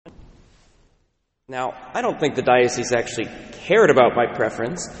Now, I don't think the diocese actually cared about my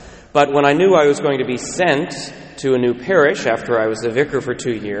preference, but when I knew I was going to be sent to a new parish after I was a vicar for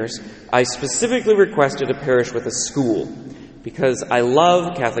 2 years, I specifically requested a parish with a school, because I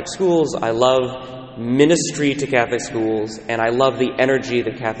love Catholic schools, I love ministry to Catholic schools, and I love the energy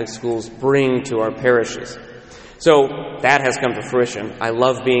that Catholic schools bring to our parishes. So that has come to fruition. I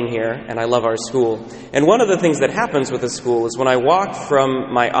love being here, and I love our school. And one of the things that happens with the school is when I walk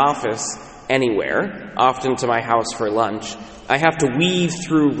from my office anywhere, often to my house for lunch, I have to weave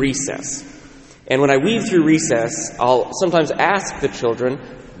through recess. And when I weave through recess, I'll sometimes ask the children,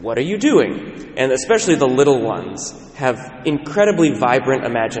 "What are you doing?" And especially the little ones have incredibly vibrant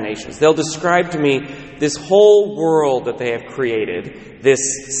imaginations. They'll describe to me this whole world that they have created,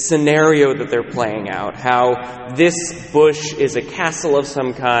 this scenario that they're playing out, how this bush is a castle of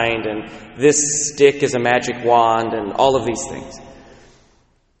some kind, and this stick is a magic wand, and all of these things.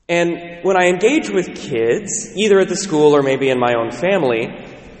 And when I engage with kids, either at the school or maybe in my own family,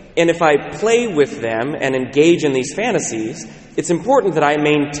 and if I play with them and engage in these fantasies, it's important that I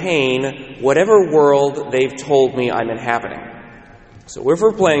maintain whatever world they've told me I'm inhabiting. So if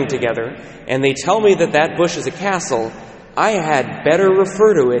we're playing together and they tell me that that bush is a castle, I had better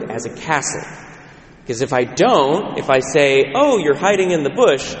refer to it as a castle. Because if I don't, if I say, "Oh, you're hiding in the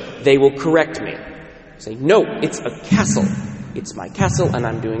bush," they will correct me. Say, "No, it's a castle. It's my castle, and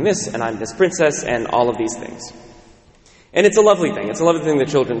I'm doing this, and I'm this princess," and all of these things. And it's a lovely thing. It's a lovely thing that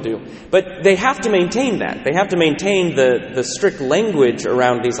children do. But they have to maintain that. They have to maintain the strict language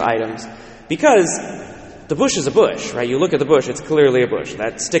around these items, because the bush is a bush, right? You look at the bush, it's clearly a bush.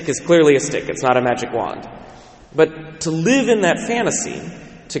 That stick is clearly a stick. It's not a magic wand. But to live in that fantasy,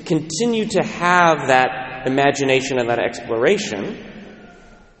 to continue to have that imagination and that exploration,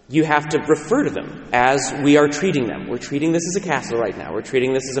 you have to refer to them as we are treating them. We're treating this as a castle right now. We're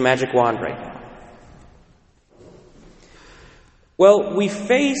treating this as a magic wand right now. Well, we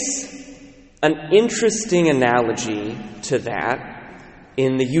face an interesting analogy to that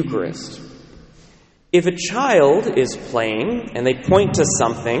in the Eucharist. If a child is playing and they point to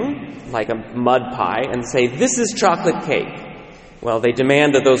something like a mud pie and say, "This is chocolate cake," well, they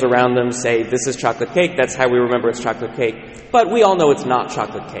demand that those around them say, "This is chocolate cake." That's how we remember it's chocolate cake. But we all know it's not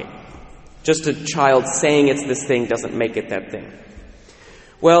chocolate cake. Just a child saying it's this thing doesn't make it that thing.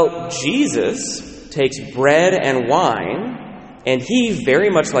 Well, Jesus takes bread and wine, and he, very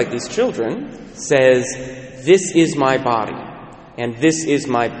much like these children, says, "This is my body, and this is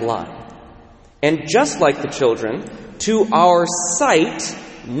my blood." And just like the children, to our sight,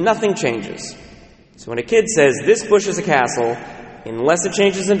 nothing changes. So when a kid says, "This bush is a castle," unless it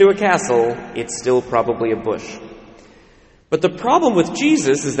changes into a castle, it's still probably a bush. But the problem with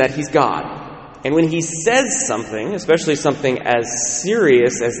Jesus is that he's God. And when he says something, especially something as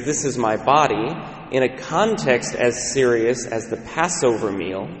serious as "this is my body," in a context as serious as the Passover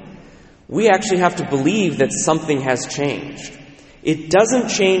meal, we actually have to believe that something has changed. It doesn't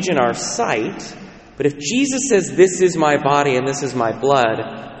change in our sight, but if Jesus says, "This is my body and this is my blood,"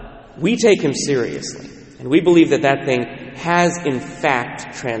 we take him seriously. And we believe that that thing has in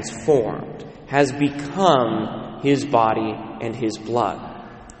fact transformed, has become his body and his blood.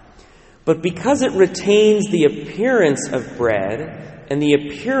 But because it retains the appearance of bread and the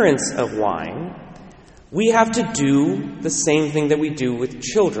appearance of wine, we have to do the same thing that we do with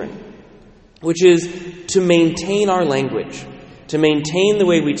children, which is to maintain our language, to maintain the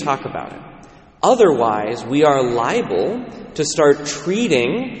way we talk about it. Otherwise, we are liable to start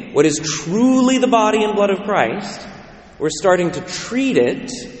treating what is truly the body and blood of Christ, we're starting to treat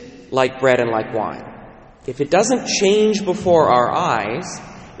it like bread and like wine. If it doesn't change before our eyes,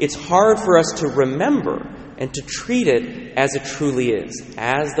 it's hard for us to remember and to treat it as it truly is,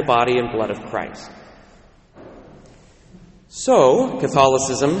 as the body and blood of Christ. So,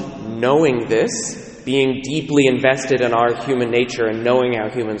 Catholicism, knowing this, being deeply invested in our human nature and knowing how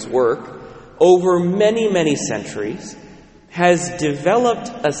humans work, over many, many centuries, has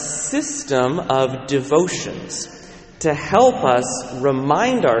developed a system of devotions to help us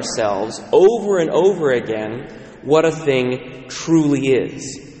remind ourselves over and over again what a thing truly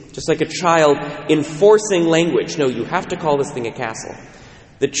is. Just like a child enforcing language. No, you have to call this thing a castle.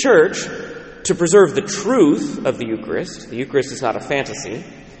 The Church, to preserve the truth of the Eucharist is not a fantasy,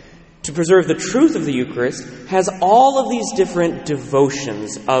 to preserve the truth of the Eucharist, has all of these different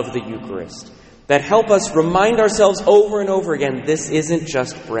devotions of the Eucharist that help us remind ourselves over and over again, this isn't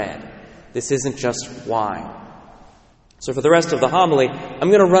just bread. This isn't just wine. So for the rest of the homily, I'm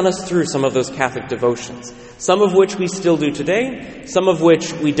going to run us through some of those Catholic devotions, some of which we still do today, some of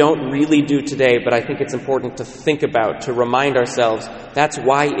which we don't really do today, but I think it's important to think about, to remind ourselves that's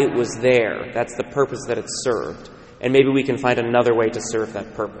why it was there, that's the purpose that it served, and maybe we can find another way to serve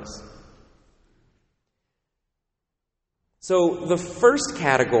that purpose. So the first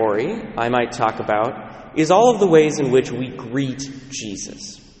category I might talk about is all of the ways in which we greet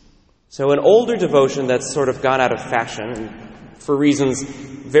Jesus. So an older devotion that's sort of gone out of fashion, and for reasons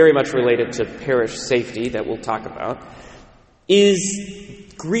very much related to parish safety that we'll talk about,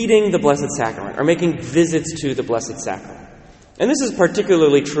 is greeting the Blessed Sacrament, or making visits to the Blessed Sacrament. And this is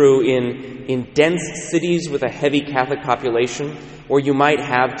particularly true in dense cities with a heavy Catholic population, where you might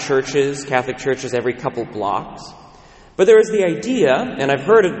have churches, Catholic churches, every couple blocks. But there is the idea, and I've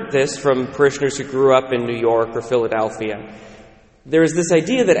heard of this from parishioners who grew up in New York or Philadelphia, there is this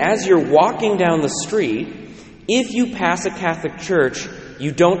idea that as you're walking down the street, if you pass a Catholic church,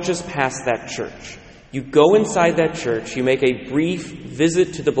 you don't just pass that church. You go inside that church, you make a brief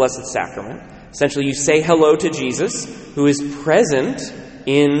visit to the Blessed Sacrament. Essentially, you say hello to Jesus, who is present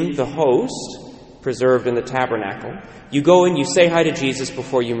in the host, preserved in the tabernacle. You go and you say hi to Jesus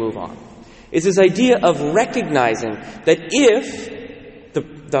before you move on. It's this idea of recognizing that if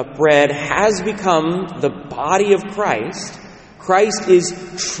the bread has become the body of Christ, Christ is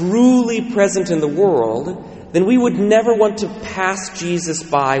truly present in the world, then we would never want to pass Jesus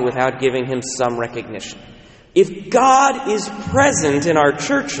by without giving him some recognition. If God is present in our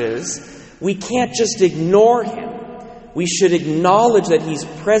churches, we can't just ignore him. We should acknowledge that he's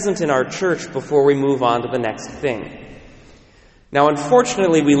present in our church before we move on to the next thing. Now,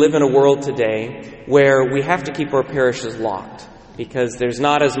 unfortunately, we live in a world today where we have to keep our parishes locked because there's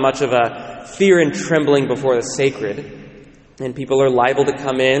not as much of a fear and trembling before the sacred, and people are liable to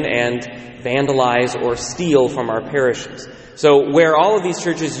come in and vandalize or steal from our parishes. So where all of these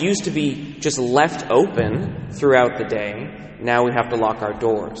churches used to be just left open throughout the day, now we have to lock our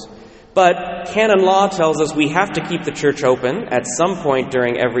doors. But canon law tells us we have to keep the church open at some point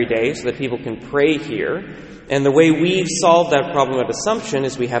during every day so that people can pray here. And the way we've solved that problem at Assumption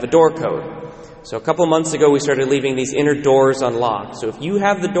is we have a door code. So a couple months ago, we started leaving these inner doors unlocked. So if you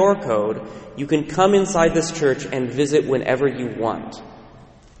have the door code, you can come inside this church and visit whenever you want.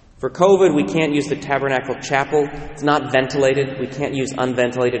 For COVID, we can't use the tabernacle chapel. It's not ventilated. We can't use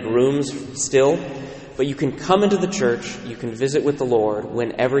unventilated rooms still. But you can come into the church, you can visit with the Lord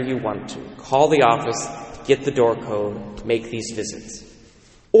whenever you want to. Call the office, get the door code, make these visits.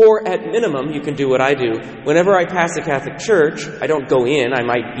 Or at minimum, you can do what I do. Whenever I pass a Catholic church, I don't go in. I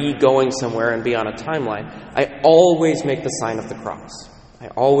might be going somewhere and be on a timeline. I always make the sign of the cross. I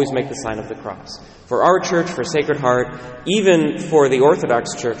always make the sign of the cross. For our church, for Sacred Heart, even for the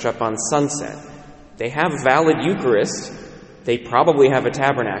Orthodox Church up on Sunset, they have valid Eucharist. They probably have a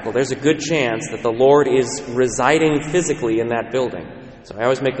tabernacle. There's a good chance that the Lord is residing physically in that building. So I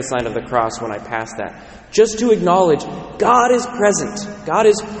always make the sign of the cross when I pass that, just to acknowledge God is present. God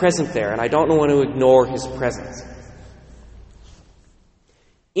is present there, and I don't want to ignore his presence.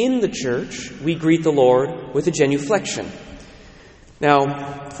 In the church, we greet the Lord with a genuflection.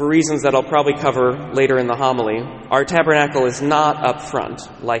 Now, for reasons that I'll probably cover later in the homily, our tabernacle is not up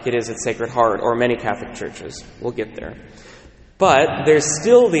front like it is at Sacred Heart or many Catholic churches. We'll get there. But there's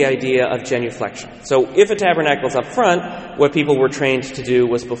still the idea of genuflection. So if a tabernacle is up front, what people were trained to do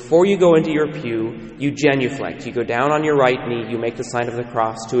was before you go into your pew, you genuflect. You go down on your right knee, you make the sign of the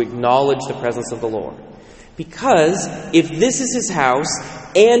cross to acknowledge the presence of the Lord. Because if this is his house,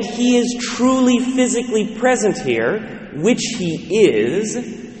 and he is truly physically present here, which he is,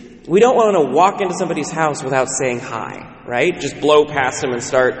 we don't want to walk into somebody's house without saying hi, right? Just blow past them and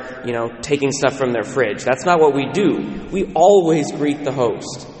start, taking stuff from their fridge. That's not what we do. We always greet the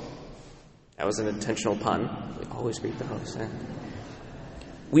host. That was an intentional pun. We always greet the host.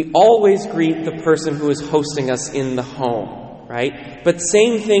 We always greet the person who is hosting us in the home, right? But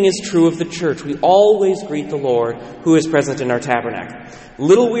same thing is true of the church. We always greet the Lord who is present in our tabernacle.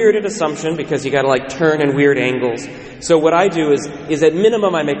 Little weird at Assumption because you got to turn in weird angles. So what I do is at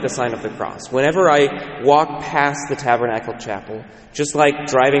minimum I make the sign of the cross. Whenever I walk past the tabernacle chapel, just like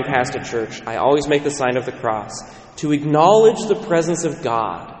driving past a church, I always make the sign of the cross to acknowledge the presence of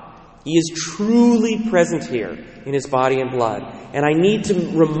God. He is truly present here in his body and blood. And I need to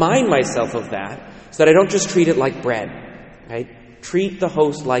remind myself of that so that I don't just treat it like bread, right? Treat the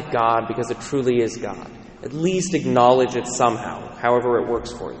host like God because it truly is God. At least acknowledge it somehow, however it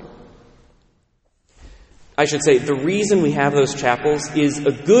works for you. I should say the reason we have those chapels is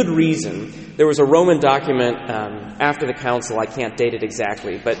a good reason. There was a Roman document after the council, I can't date it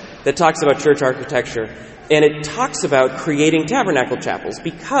exactly, but that talks about church architecture, and it talks about creating tabernacle chapels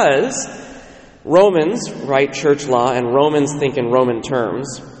because Romans write church law, and Romans think in Roman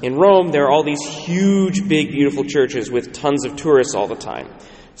terms. In Rome, there are all these huge, big, beautiful churches with tons of tourists all the time.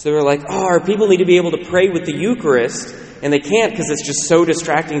 So they were like, our people need to be able to pray with the Eucharist, and they can't because it's just so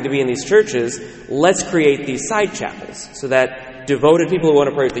distracting to be in these churches. Let's create these side chapels so that devoted people who want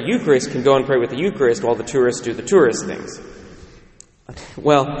to pray with the Eucharist can go and pray with the Eucharist while the tourists do the tourist things.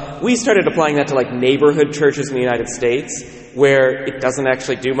 Well, we started applying that to like neighborhood churches in the United States, where it doesn't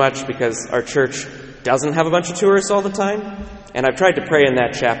actually do much because our church doesn't have a bunch of tourists all the time. And I've tried to pray in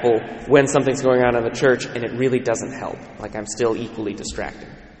that chapel when something's going on in the church, and it really doesn't help. Like, I'm still equally distracted.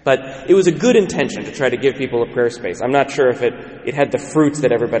 But it was a good intention to try to give people a prayer space. I'm not sure if it had the fruits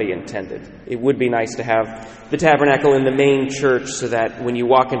that everybody intended. It would be nice to have the tabernacle in the main church so that when you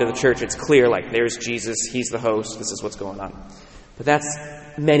walk into the church, it's clear, like, there's Jesus, he's the host, this is what's going on. But that's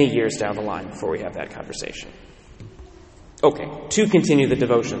many years down the line before we have that conversation. Okay, to continue the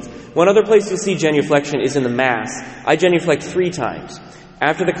devotions. One other place you'll see genuflection is in the Mass. I genuflect 3 times.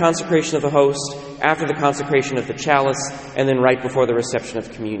 After the consecration of the host, after the consecration of the chalice, and then right before the reception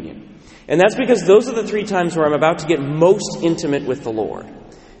of communion. And that's because those are the 3 times where I'm about to get most intimate with the Lord.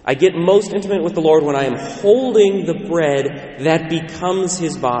 I get most intimate with the Lord when I am holding the bread that becomes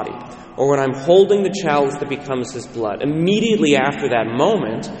his body, or when I'm holding the chalice that becomes his blood. Immediately after that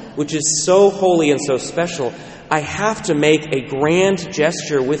moment, which is so holy and so special, I have to make a grand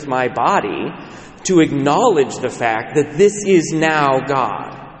gesture with my body to acknowledge the fact that this is now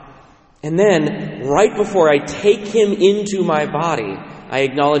God. And then, right before I take him into my body, I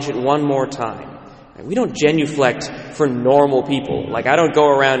acknowledge it one more time. We don't genuflect for normal people. Like, I don't go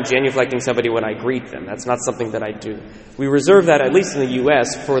around genuflecting somebody when I greet them. That's not something that I do. We reserve that, at least in the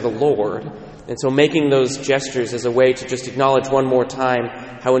U.S., for the Lord. And so making those gestures is a way to just acknowledge one more time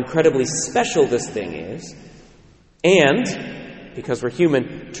how incredibly special this thing is. And, because we're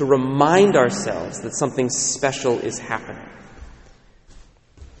human, to remind ourselves that something special is happening.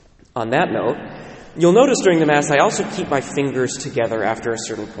 On that note, you'll notice during the Mass I also keep my fingers together after a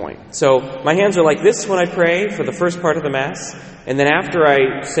certain point. So my hands are like this when I pray for the first part of the Mass, and then after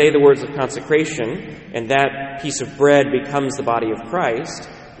I say the words of consecration, and that piece of bread becomes the body of Christ,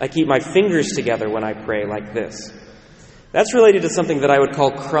 I keep my fingers together when I pray like this. That's related to something that I would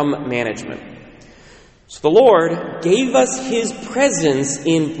call crumb management. So the Lord gave us his presence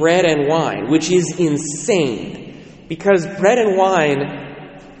in bread and wine, which is insane. Because bread and wine,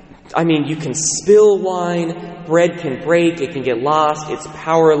 I mean, you can spill wine, bread can break, it can get lost, it's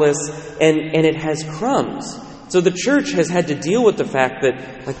powerless, and it has crumbs. So the church has had to deal with the fact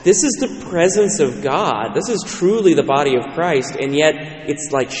that, like, this is the presence of God, this is truly the body of Christ, and yet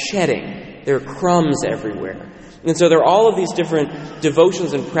it's like shedding. There are crumbs everywhere. And so there are all of these different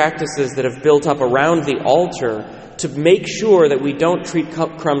devotions and practices that have built up around the altar to make sure that we don't treat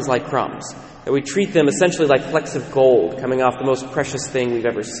crumbs like crumbs, that we treat them essentially like flecks of gold coming off the most precious thing we've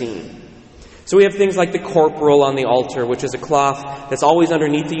ever seen. So we have things like the corporal on the altar, which is a cloth that's always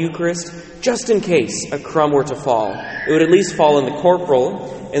underneath the Eucharist, just in case a crumb were to fall. It would at least fall in the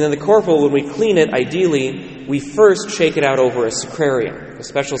corporal, and then the corporal, when we clean it, ideally, we first shake it out over a sacrarium, a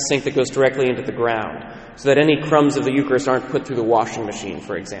special sink that goes directly into the ground, so that any crumbs of the Eucharist aren't put through the washing machine,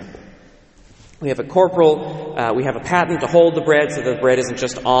 for example. We have a corporal, we have a paten to hold the bread so that the bread isn't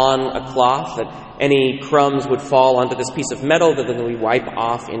just on a cloth, that any crumbs would fall onto this piece of metal that then we wipe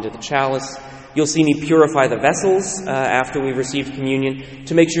off into the chalice. You'll see me purify the vessels after we've received communion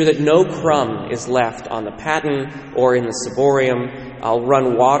to make sure that no crumb is left on the paten or in the ciborium. I'll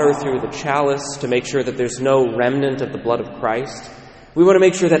run water through the chalice to make sure that there's no remnant of the blood of Christ. We want to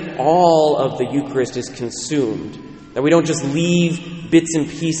make sure that all of the Eucharist is consumed, that we don't just leave bits and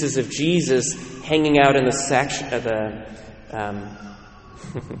pieces of Jesus hanging out in the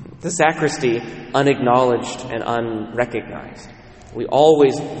sacristy unacknowledged and unrecognized. We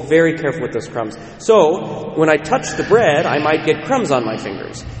always very careful with those crumbs. So, when I touch the bread, I might get crumbs on my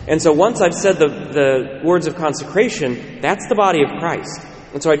fingers. And so once I've said the words of consecration, that's the body of Christ.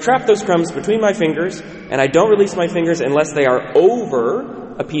 And so I trap those crumbs between my fingers, and I don't release my fingers unless they are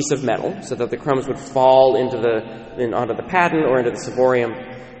over a piece of metal, so that the crumbs would fall onto the paten or into the ciborium.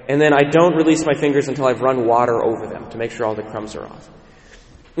 And then I don't release my fingers until I've run water over them to make sure all the crumbs are off.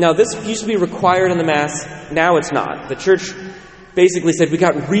 Now, this used to be required in the Mass. Now it's not. The Church basically said we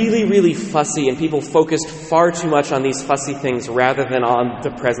got really, really fussy, and people focused far too much on these fussy things rather than on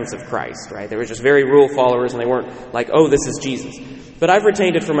the presence of Christ, right? They were just very rule followers, and they weren't like, oh, this is Jesus. But I've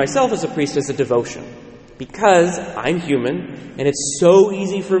retained it for myself as a priest as a devotion, because I'm human, and it's so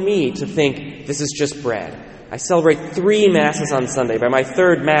easy for me to think this is just bread. I celebrate 3 Masses on Sunday. By my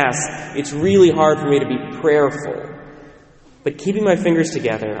 3rd Mass, it's really hard for me to be prayerful. But keeping my fingers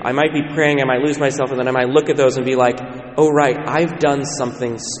together, I might be praying, I might lose myself, and then I might look at those and be like, oh right, I've done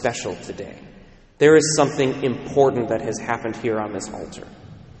something special today. There is something important that has happened here on this altar.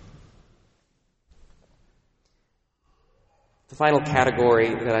 The final category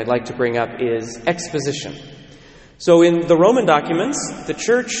that I'd like to bring up is exposition. So in the Roman documents, the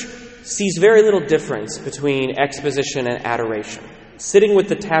Church sees very little difference between exposition and adoration. Sitting with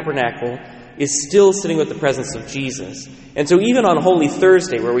the tabernacle is still sitting with the presence of Jesus. And so even on Holy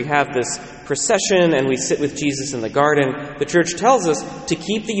Thursday, where we have this procession and we sit with Jesus in the garden, the Church tells us to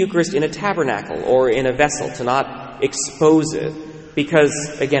keep the Eucharist in a tabernacle or in a vessel, to not expose it.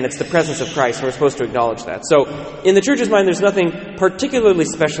 Because, again, it's the presence of Christ, and we're supposed to acknowledge that. So, in the Church's mind, there's nothing particularly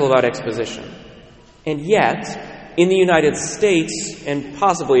special about exposition. And yet, in the United States, and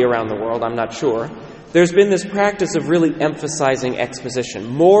possibly around the world, I'm not sure, there's been this practice of really emphasizing exposition,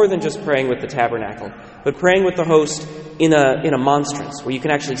 more than just praying with the tabernacle, but praying with the host in a monstrance, where you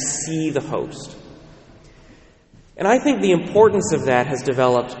can actually see the host. And I think the importance of that has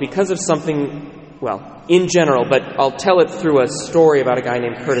developed because of something, well, in general, but I'll tell it through a story about a guy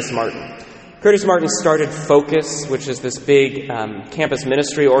named Curtis Martin. Curtis Martin started Focus, which is this big campus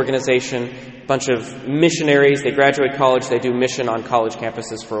ministry organization, a bunch of missionaries. They graduate college, they do mission on college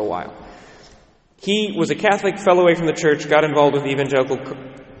campuses for a while. He was a Catholic, fell away from the Church, got involved with evangelical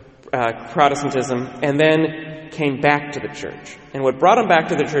Protestantism, and then came back to the Church. And what brought him back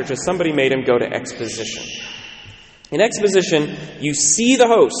to the Church is somebody made him go to exposition. In exposition, you see the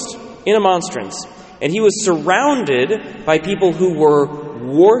host in a monstrance, and he was surrounded by people who were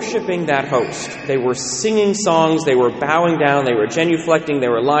worshiping that host. They were singing songs, they were bowing down, they were genuflecting, they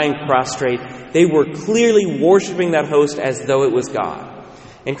were lying prostrate. They were clearly worshiping that host as though it was God.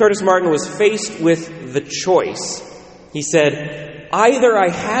 And Curtis Martin was faced with the choice. He said, either I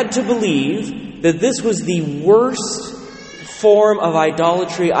had to believe that this was the worst form of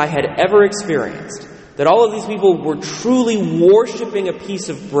idolatry I had ever experienced, that all of these people were truly worshiping a piece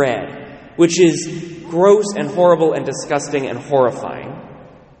of bread, which is gross and horrible and disgusting and horrifying,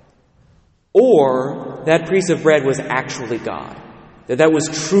 or that piece of bread was actually God, that was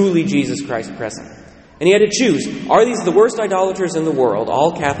truly Jesus Christ present. And he had to choose, are these the worst idolaters in the world,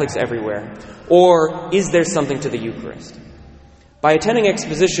 all Catholics everywhere, or is there something to the Eucharist? By attending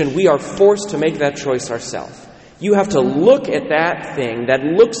exposition, we are forced to make that choice ourselves. You have to look at that thing that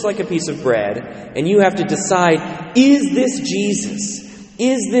looks like a piece of bread, and you have to decide, is this Jesus?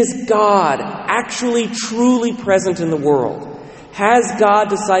 Is this God actually truly present in the world? Has God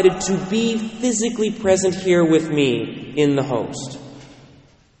decided to be physically present here with me in the host?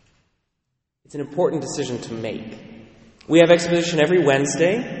 It's an important decision to make. We have exposition every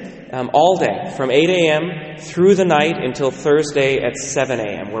Wednesday, all day, from 8 a.m. through the night until Thursday at 7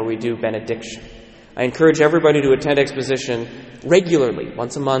 a.m., where we do benediction. I encourage everybody to attend exposition regularly,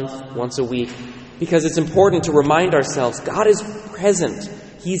 once a month, once a week, because it's important to remind ourselves God is present.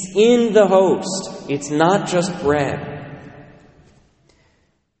 He's in the host. It's not just bread.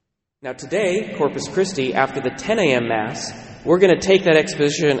 Now today, Corpus Christi, after the 10 a.m. Mass, we're going to take that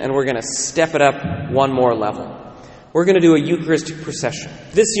exposition and we're going to step it up one more level. We're going to do a Eucharistic procession.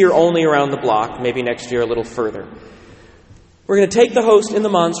 This year only around the block, maybe next year a little further. We're going to take the host in the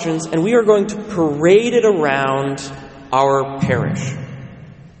monstrance and we are going to parade it around our parish.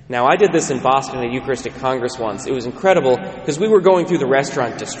 Now, I did this in Boston at a Eucharistic Congress once. It was incredible because we were going through the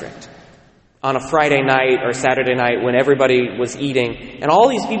restaurant district on a Friday night or Saturday night when everybody was eating, and all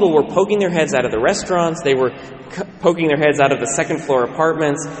these people were poking their heads out of the restaurants. They were poking their heads out of the second-floor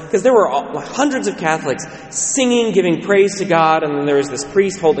apartments because there were hundreds of Catholics singing, giving praise to God, and then there was this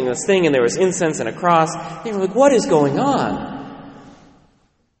priest holding this thing, and there was incense and a cross. They were like, what is going on?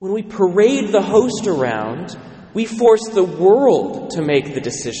 When we parade the host around, we force the world to make the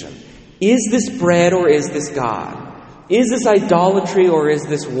decision. Is this bread or is this God? Is this idolatry or is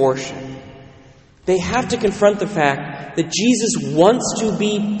this worship? They have to confront the fact that Jesus wants to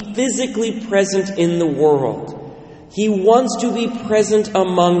be physically present in the world. He wants to be present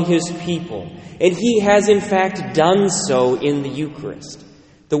among his people. And he has in fact done so in the Eucharist.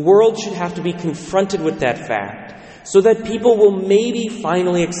 The world should have to be confronted with that fact so that people will maybe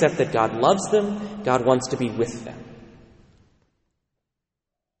finally accept that God loves them, God wants to be with them.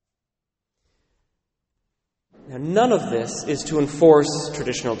 Now, none of this is to enforce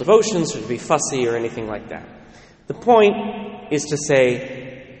traditional devotions or to be fussy or anything like that. The point is to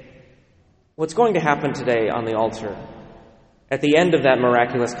say, what's going to happen today on the altar at the end of that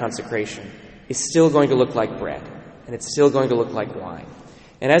miraculous consecration is still going to look like bread, and it's still going to look like wine.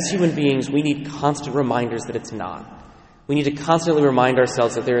 And as human beings, we need constant reminders that it's not. We need to constantly remind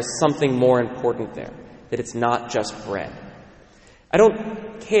ourselves that there is something more important there, that it's not just bread. I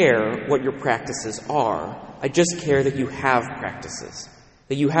don't care what your practices are. I just care that you have practices,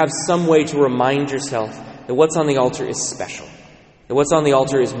 that you have some way to remind yourself that what's on the altar is special, that what's on the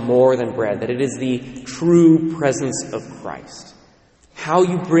altar is more than bread, that it is the true presence of Christ. How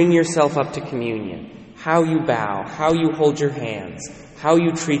you bring yourself up to communion, how you bow, how you hold your hands, how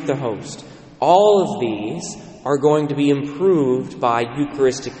you treat the host, all of these are going to be improved by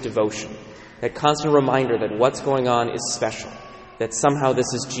Eucharistic devotion, that constant reminder that what's going on is special, that somehow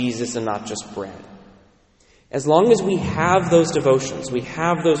this is Jesus and not just bread. As long as we have those devotions, we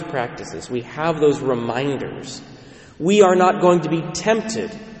have those practices, we have those reminders, we are not going to be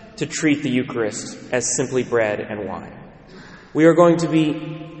tempted to treat the Eucharist as simply bread and wine. We are going to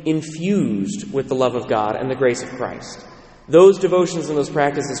be infused with the love of God and the grace of Christ. Those devotions and those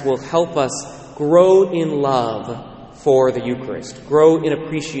practices will help us grow in love for the Eucharist, grow in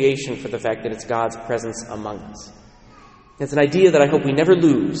appreciation for the fact that it's God's presence among us. It's an idea that I hope we never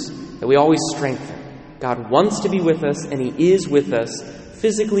lose, that we always strengthen. God wants to be with us, and He is with us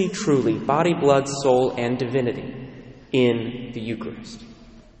physically, truly, body, blood, soul, and divinity in the Eucharist.